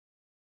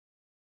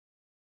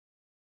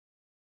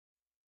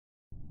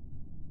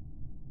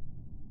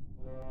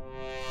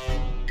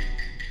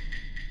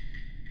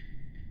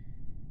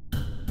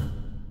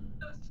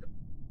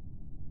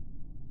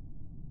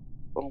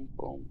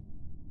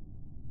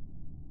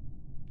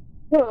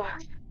Come on.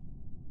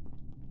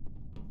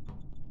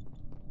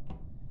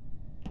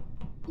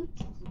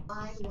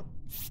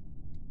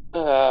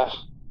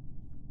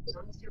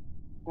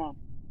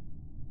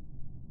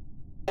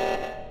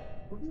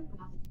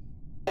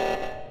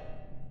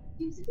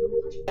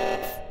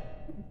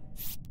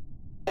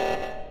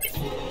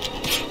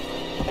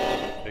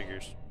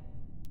 Figures.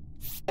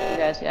 You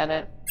guys got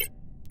it.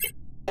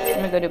 I'm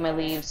gonna go do my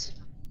leaves.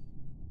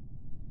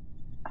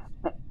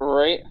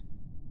 Right?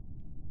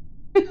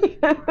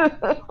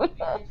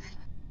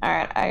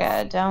 Alright, I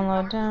gotta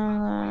download.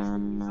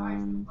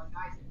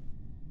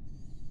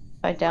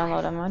 If I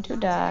download, I'm going to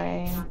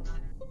die.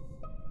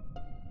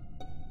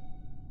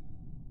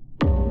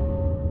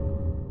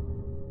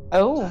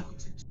 Oh.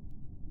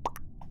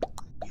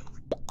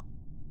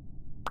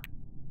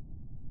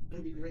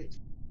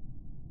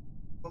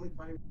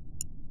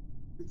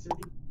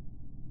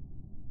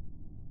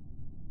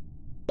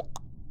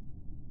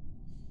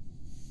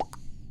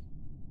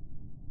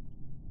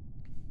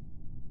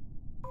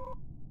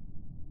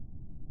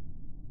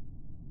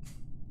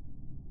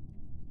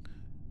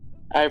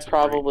 I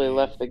probably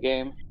left the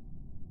game.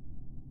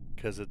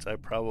 Because it's I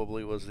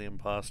probably was the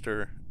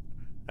imposter.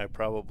 I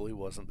probably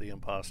wasn't the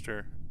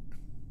imposter.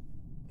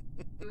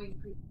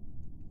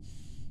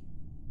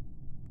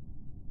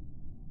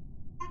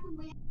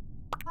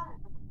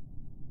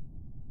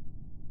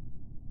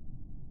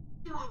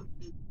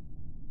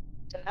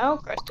 No,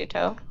 crusty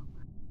toe.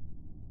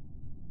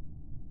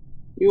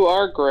 You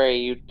are gray,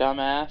 you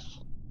dumbass.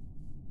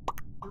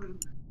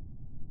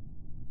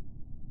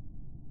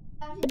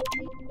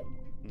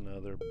 No,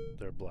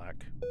 they're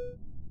black.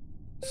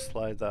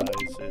 Slide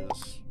Eyes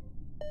is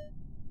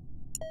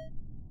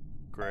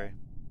gray.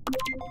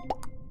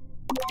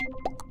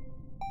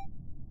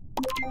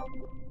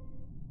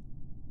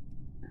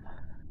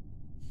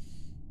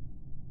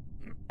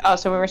 Oh,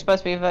 so we were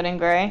supposed to be voting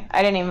gray?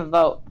 I didn't even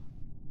vote.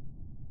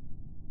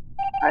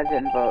 I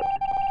didn't vote.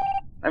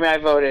 I mean, I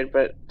voted,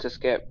 but to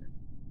skip.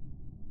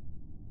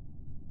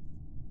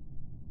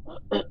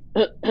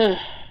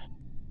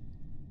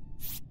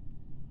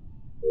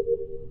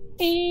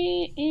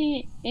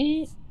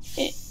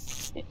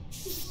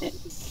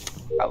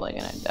 Probably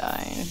gonna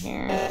die in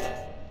here.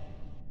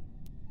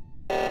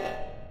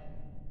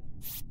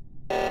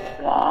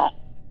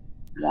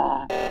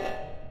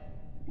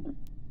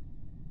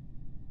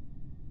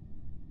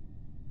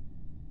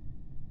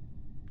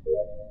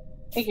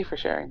 Thank you for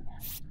sharing.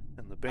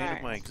 And the bane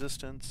of my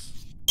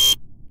existence.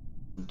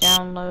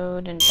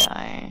 Download and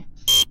die.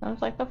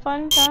 Sounds like a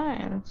fun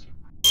time.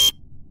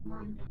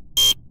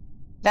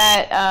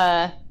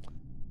 That,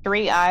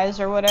 3 eyes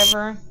or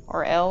whatever,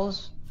 or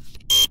L's,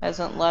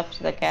 hasn't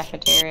left the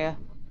cafeteria.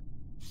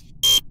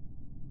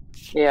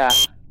 Yeah.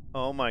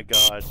 Oh my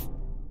god.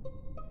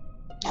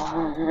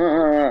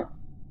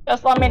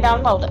 Just let me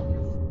download it.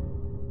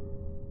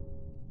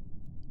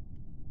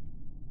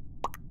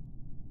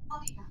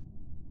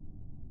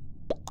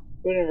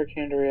 Whatever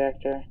came to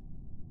reactor.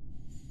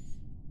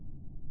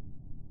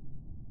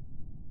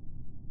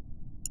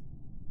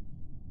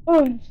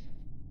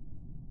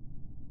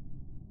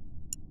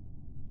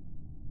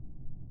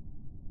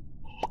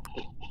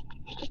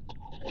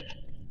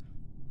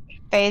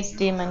 Phase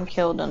demon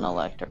killed an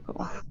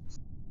electrical.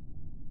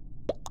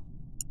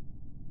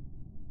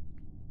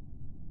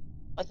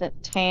 Was it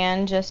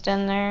Tan just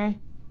in there?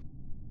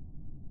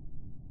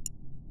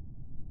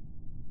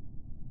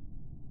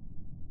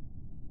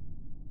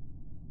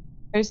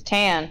 Who's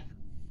Tan?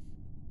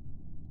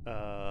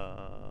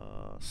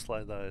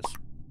 Slide Eyes.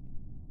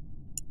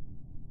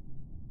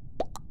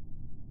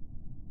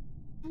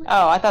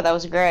 Oh, I thought that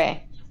was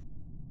Gray.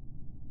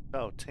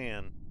 Oh,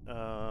 Tan.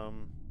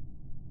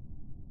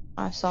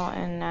 I saw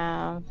in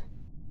Nav.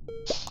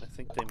 I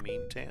think they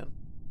mean Tan.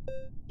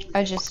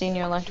 I just seen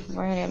your electrical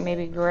brain.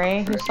 Maybe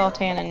Gray. Who saw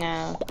Tan in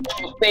Nav?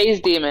 Phase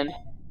demon.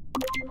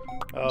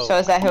 Oh. So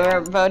is that who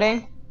we're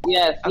voting?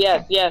 Yes, Okay.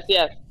 yes, yes,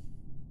 yes.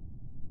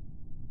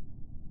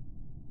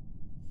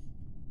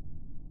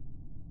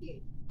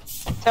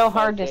 So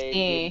hard to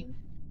see.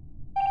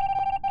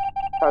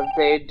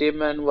 Phase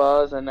demon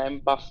was an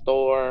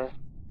impostor.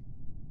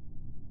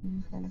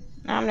 Okay.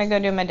 I'm gonna go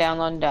do my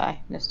download and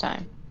die this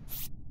time.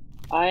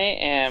 I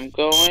am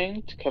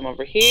going to come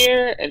over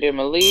here and do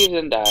my leaves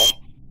and die.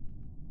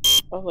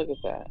 Oh, look at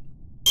that.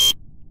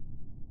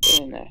 Get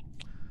in there.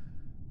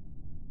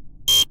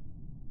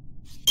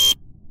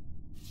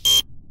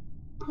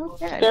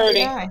 Okay,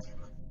 Security. die.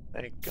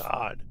 Thank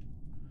God.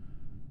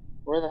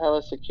 Where the hell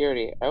is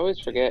security? I always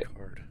forget.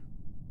 Card.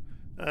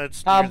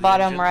 It's Oh, near the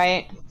bottom engine,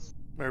 right.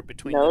 or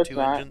between No, the it's two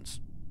not. engines.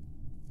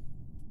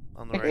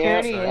 On the right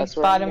Security side. is That's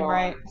where I'm bottom going.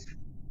 right.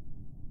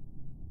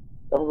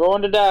 I'm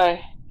going to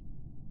die.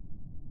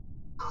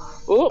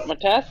 Ooh, my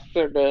tasks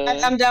are done.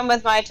 I'm done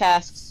with my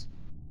tasks.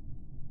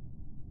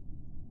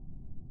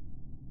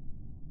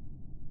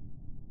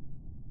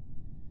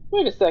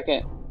 Wait a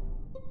second.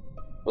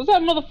 Was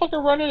that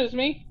motherfucker running as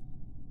me?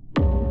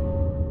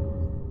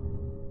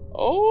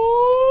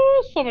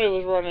 Oh, somebody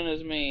was running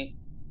as me.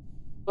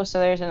 Oh, so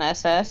there's an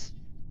SS.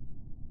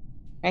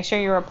 Make sure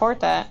you report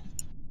that.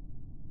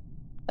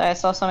 I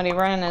saw somebody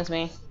running as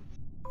me.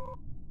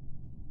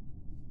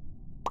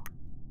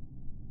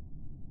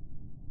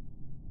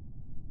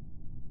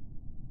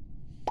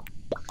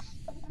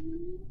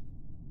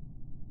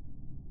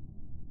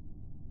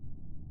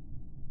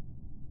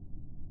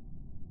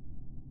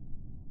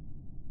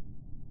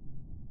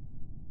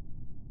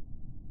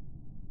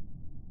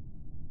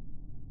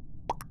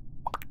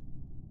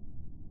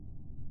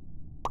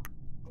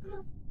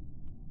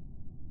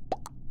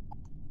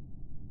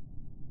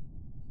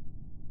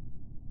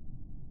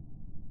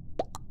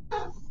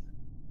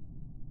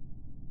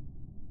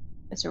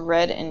 It's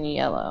red and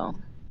yellow.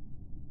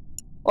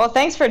 Well,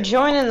 thanks for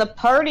joining the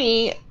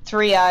party,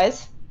 Three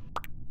Eyes.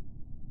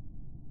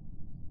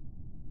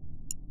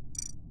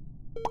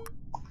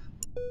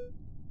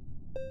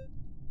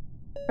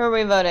 Who are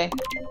we voting?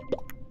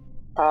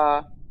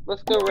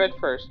 Let's go red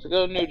first.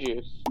 Go new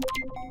juice.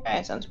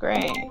 Okay, sounds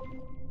great.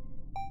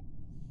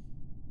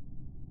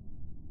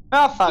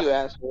 Oh, fuck. You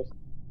assholes.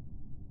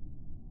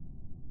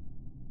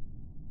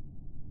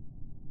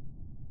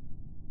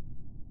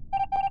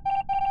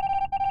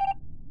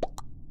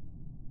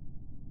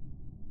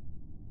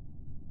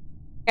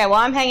 Okay, well,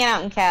 I'm hanging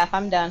out in Calf.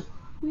 I'm done.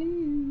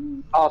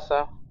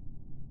 Also.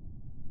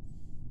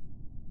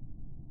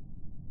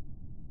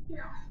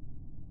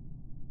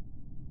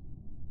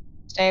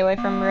 Stay away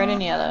from red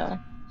and yellow.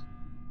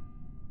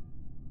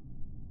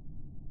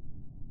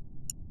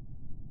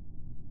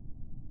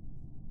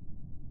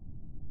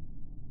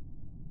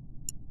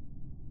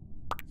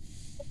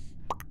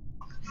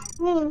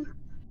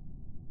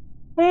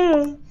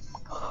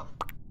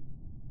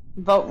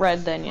 Vote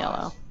red, then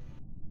yellow.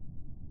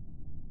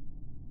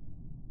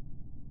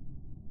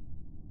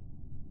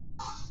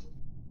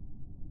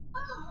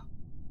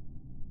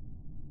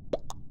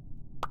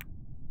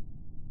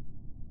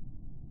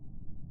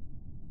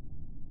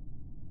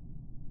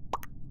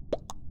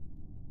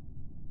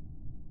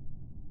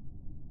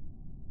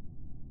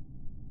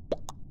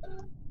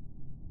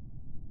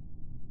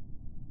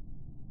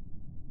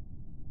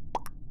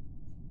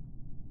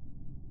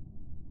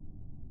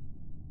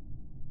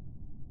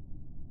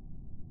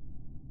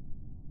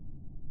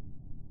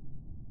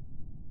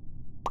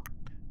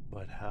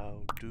 But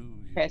how do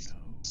you Okay, know?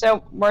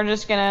 so we're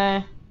just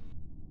gonna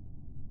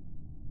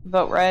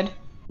vote red,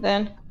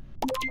 then?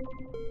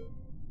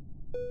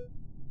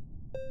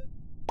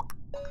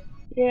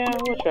 Yeah,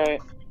 we'll try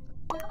it.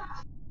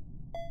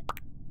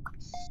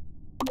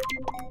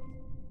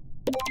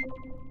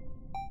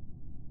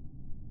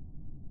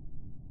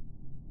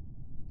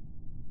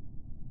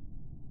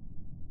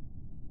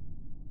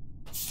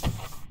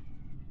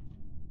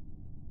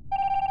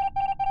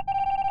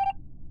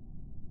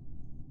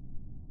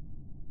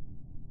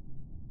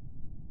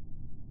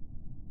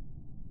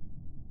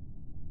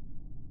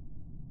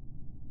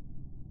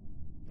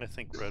 I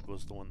think red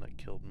was the one that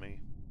killed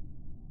me.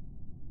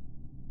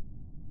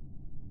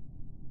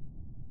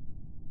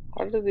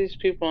 How do these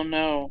people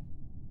know?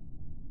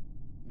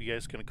 You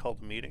guys gonna call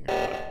the meeting or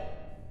what?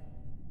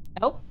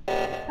 Nope.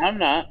 I'm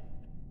not.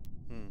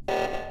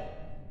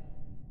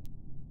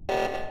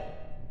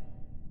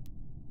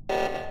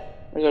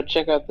 We go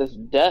check out this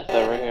death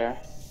over here.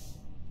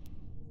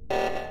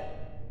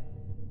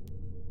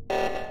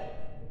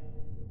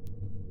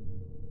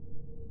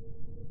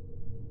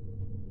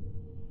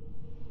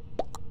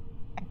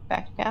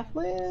 Back to Calf.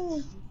 Woo.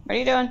 What are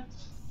you doing?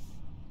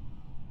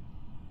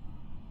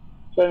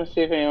 Trying to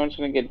see if anyone's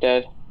gonna get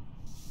dead.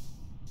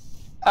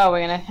 Oh, we're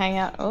gonna hang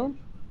out. Oh.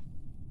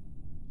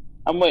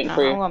 I'm waiting No,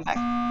 for you. I'm going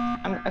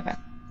back. Okay.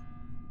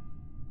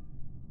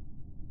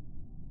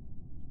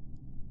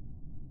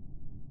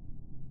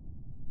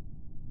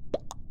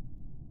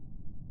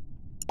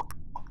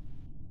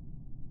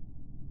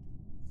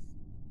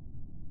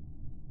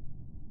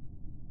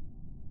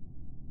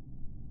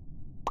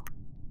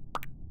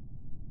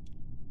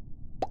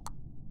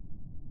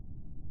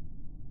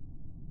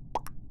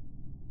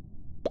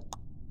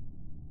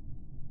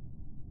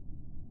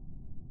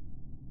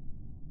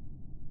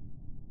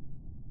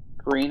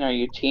 Green, are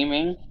you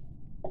teaming?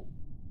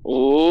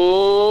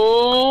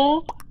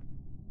 Ooh.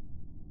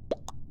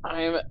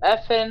 I'm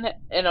effing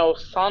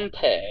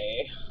innocente.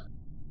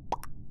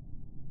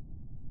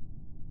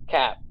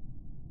 Cap.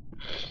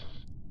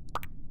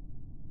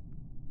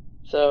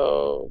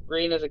 So,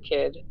 green is a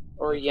kid.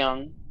 Or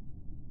young.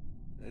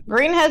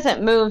 Green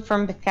hasn't moved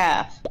from the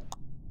Calf.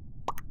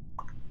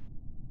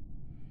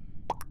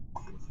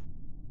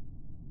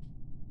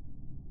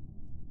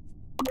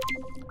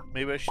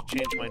 Maybe I should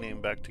change my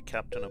name back to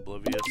Captain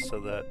Oblivious so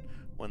that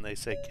when they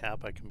say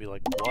Cap, I can be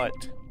like, what?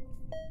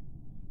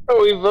 Are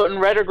we voting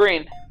red or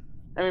green?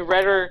 I mean,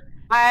 red or...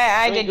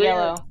 I did green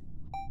yellow.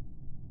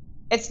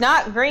 It's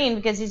not green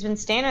because he's been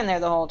standing there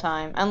the whole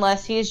time.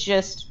 Unless he's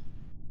just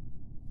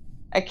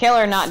a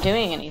killer not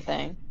doing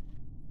anything.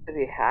 Is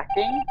he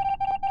hacking?